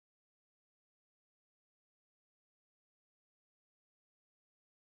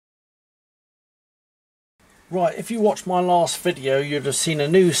Right, if you watched my last video, you'd have seen a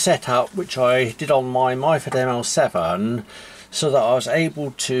new setup which I did on my Machifit ML7, so that I was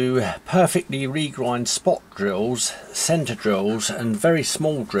able to perfectly regrind spot drills, centre drills and very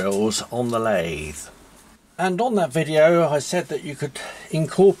small drills on the lathe. And on that video I said that you could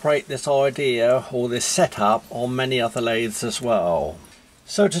incorporate this idea or this setup on many other lathes as well.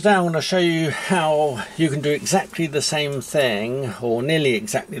 So today I'm going to show you how you can do exactly the same thing, or nearly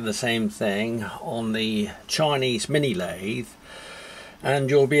exactly the same thing, on the Chinese Mini Lathe, and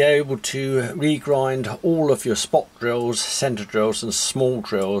you'll be able to regrind all of your spot drills, centre drills and small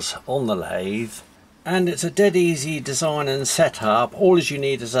drills on the lathe. And it's a dead easy design and setup. All you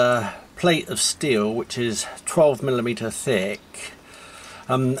need is a plate of steel which is 12mm thick.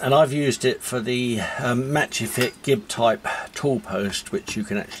 And I've used it for the Machifit Gib type tool post, which you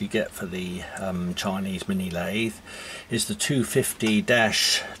can actually get for the Chinese Mini Lathe. It's the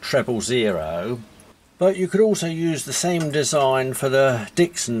 250-000. But you could also use the same design for the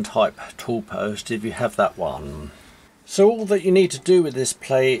Dixon type tool post if you have that one. So all that you need to do with this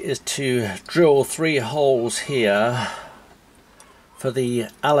plate is to drill 3 holes here for the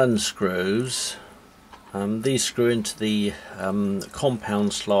Allen screws. These screw into the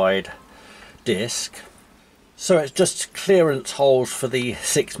compound slide disc. So it's just clearance holes for the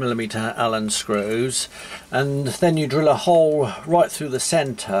 6mm Allen screws, and then you drill a hole right through the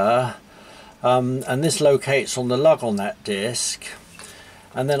centre, and this locates on the lug on that disc.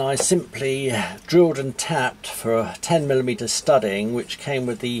 And then I simply drilled and tapped for a 10mm studding which came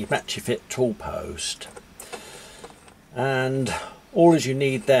with the Machifit tool post. And all you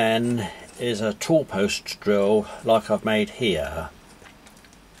need then is a tool post drill like I've made here.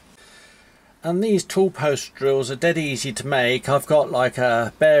 And these tool post drills are dead easy to make. I've got like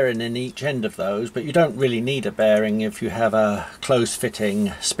a bearing in each end of those, but you don't really need a bearing if you have a close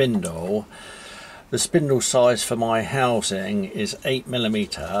fitting spindle. The spindle size for my housing is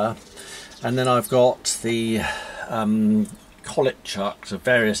 8mm, and then I've got the collet chucks of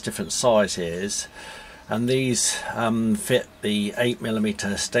various different sizes, and these fit the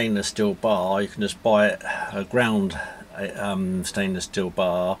 8mm stainless steel bar. You can just buy it a ground stainless steel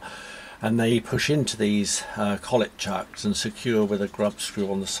bar, and they push into these collet chucks and secure with a grub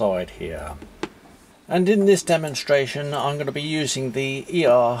screw on the side here. And in this demonstration I'm going to be using the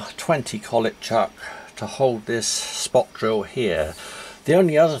ER20 collet chuck to hold this spot drill here. The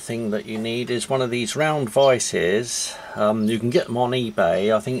only other thing that you need is one of these round vices. You can get them on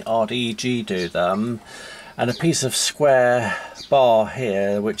eBay. I think RDG do them. And a piece of square bar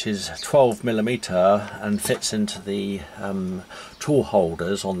here which is 12mm and fits into the tool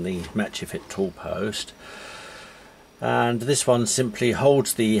holders on the Machifit tool post. And this one simply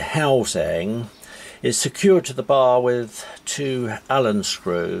holds the housing. It's secured to the bar with 2 Allen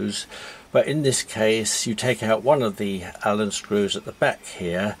screws, but in this case you take out one of the Allen screws at the back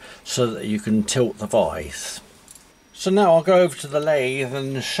here so that you can tilt the vise. So now I'll go over to the lathe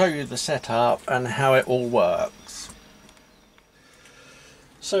and show you the setup and how it all works.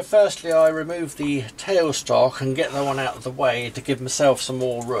 So firstly I remove the tailstock and get that one out of the way to give myself some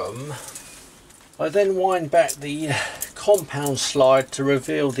more room. I then wind back the compound slide to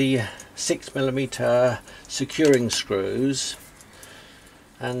reveal the 6mm securing screws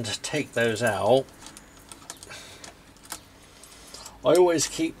and take those out. I always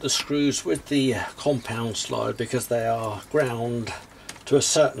keep the screws with the compound slide because they are ground to a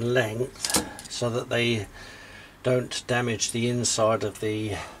certain length so that they don't damage the inside of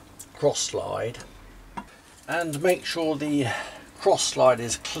the cross slide. And make sure the cross slide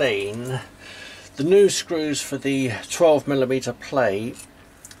is clean. The new screws for the 12mm plate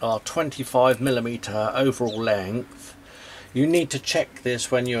are 25mm overall length. You need to check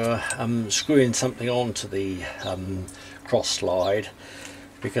this when you're screwing something onto the cross slide,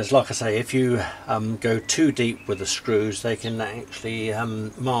 because like I say, if you go too deep with the screws they can actually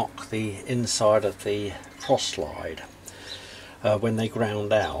mark the inside of the cross slide when they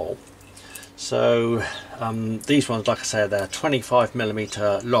ground out. So these ones, like I say, they're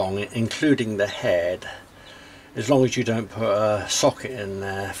 25mm long including the head, as long as you don't put a socket in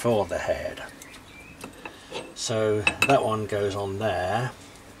there for the head. So that one goes on there.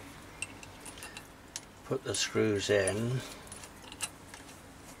 Put the screws in.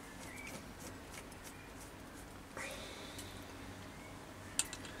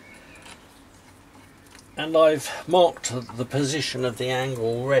 And I've marked the position of the angle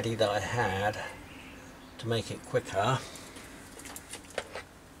already that I had to make it quicker.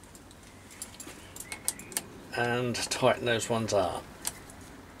 And tighten those ones up.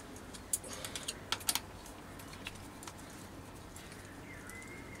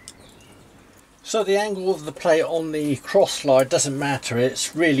 So the angle of the plate on the cross slide doesn't matter,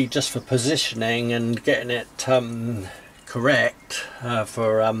 it's really just for positioning and getting it correct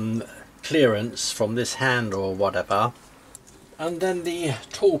for clearance from this handle or whatever. And then the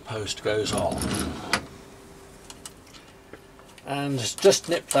tool post goes on. And just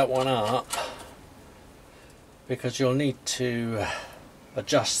nip that one up because you'll need to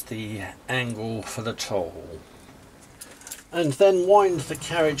adjust the angle for the tool. And then wind the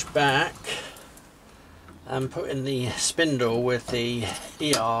carriage back and put in the spindle with the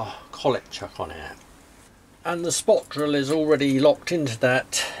ER collet chuck on it. And the spot drill is already locked into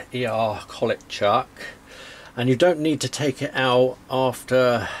that ER collet chuck, and you don't need to take it out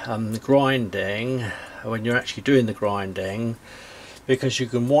after grinding, when you're actually doing the grinding, because you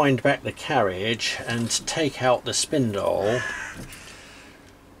can wind back the carriage and take out the spindle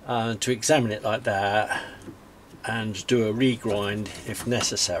to examine it like that and do a regrind if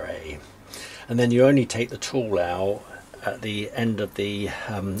necessary. And then you only take the tool out at the end of the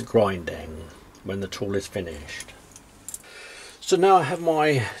grinding when the tool is finished. So now I have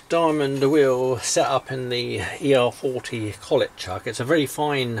my diamond wheel set up in the ER40 collet chuck. It's a very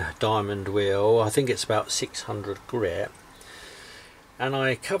fine diamond wheel, I think it's about 600 grit. And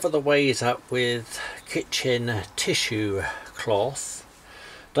I cover the ways up with kitchen tissue cloth.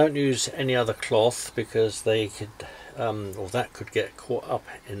 Don't use any other cloth because they could or that could get caught up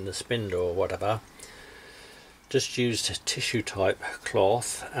in the spindle or whatever. Just used tissue type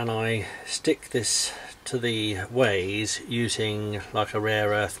cloth, and I stick this to the ways using like a rare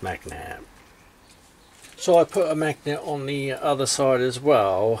earth magnet. So I put a magnet on the other side as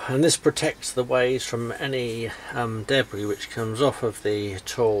well, and this protects the ways from any debris which comes off of the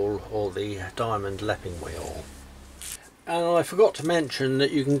tool or the diamond lapping wheel. And I forgot to mention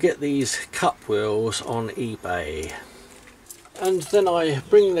that you can get these cup wheels on eBay. And then I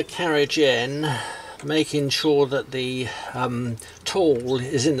bring the carriage in, making sure that the tool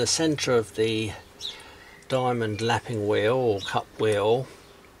is in the centre of the diamond lapping wheel or cup wheel.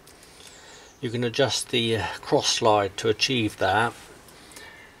 You can adjust the cross slide to achieve that,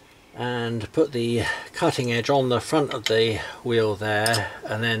 and put the cutting edge on the front of the wheel there,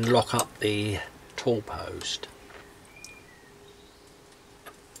 and then lock up the tool post.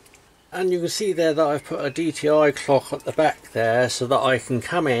 And you can see there that I've put a DTI clock at the back there so that I can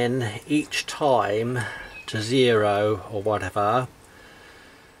come in each time to 0 or whatever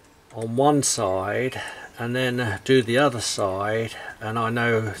on one side and then do the other side, and I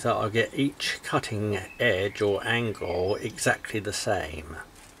know that I'll get each cutting edge or angle exactly the same.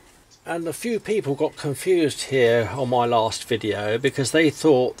 And a few people got confused here on my last video because they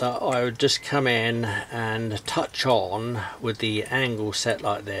thought that I would just come in and touch on with the angle set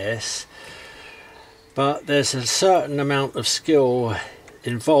like this, but there's a certain amount of skill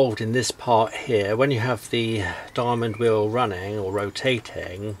involved in this part here. When you have the diamond wheel running or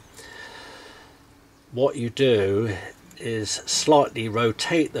rotating, what you do is slightly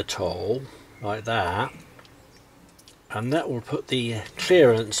rotate the tool like that, and that will put the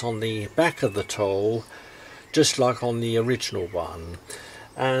clearance on the back of the tool just like on the original one.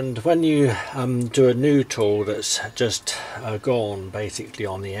 And when you do a new tool that's just gone basically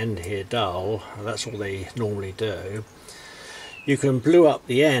on the end here dull, that's all they normally do, you can blue up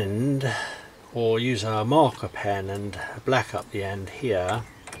the end or use a marker pen and black up the end here,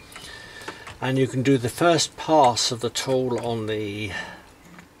 and you can do the first pass of the tool on the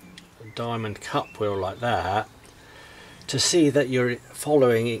diamond cup wheel like that to see that you're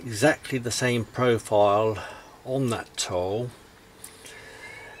following exactly the same profile on that tool,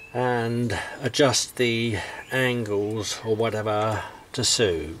 and adjust the angles or whatever to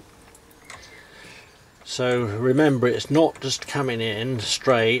suit. So remember, it's not just coming in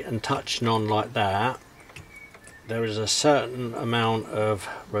straight and touching on like that. There is a certain amount of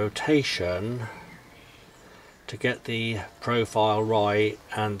rotation to get the profile right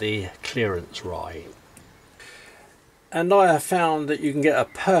and the clearance right. And I have found that you can get a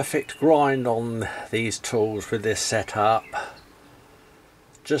perfect grind on these tools with this setup,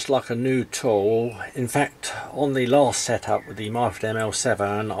 just like a new tool. In fact, on the last setup with the Machifit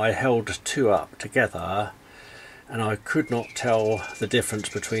ML7, I held two up together and I could not tell the difference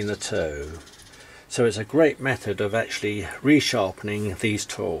between the two. So it's a great method of actually resharpening these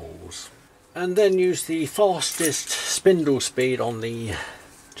tools. And then use the fastest spindle speed on the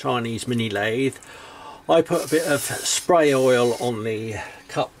Chinese Mini Lathe. I put a bit of spray oil on the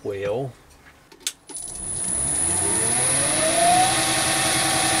cup wheel.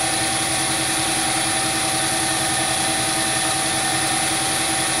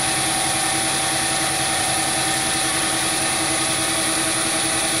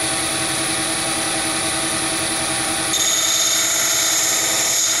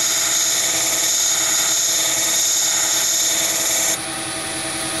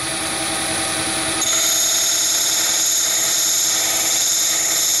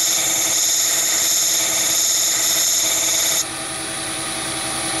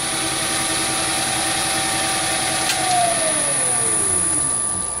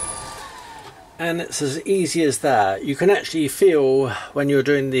 And it's as easy as that. You can actually feel when you're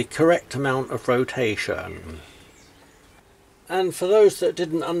doing the correct amount of rotation. And for those that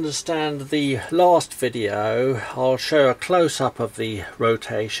didn't understand the last video, I'll show a close-up of the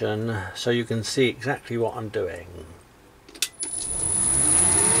rotation so you can see exactly what I'm doing.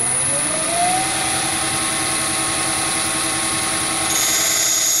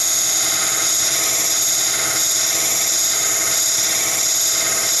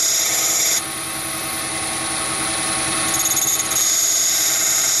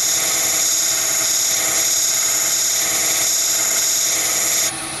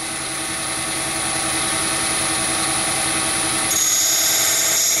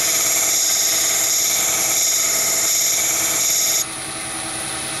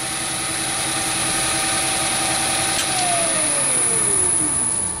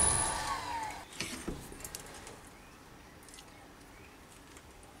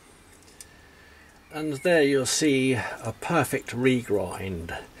 And there you'll see a perfect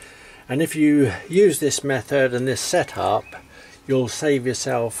regrind. And if you use this method and this setup, you'll save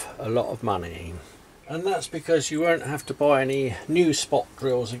yourself a lot of money. And that's because you won't have to buy any new spot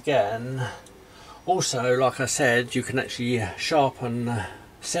drills again. Also, like I said, you can actually sharpen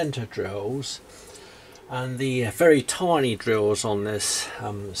center drills and the very tiny drills on this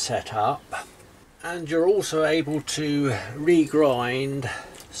setup. And you're also able to regrind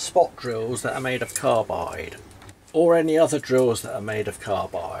spot drills that are made of carbide, or any other drills that are made of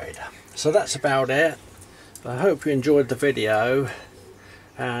carbide. So that's about it. I hope you enjoyed the video,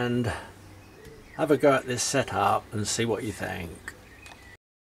 and have a go at this setup and see what you think.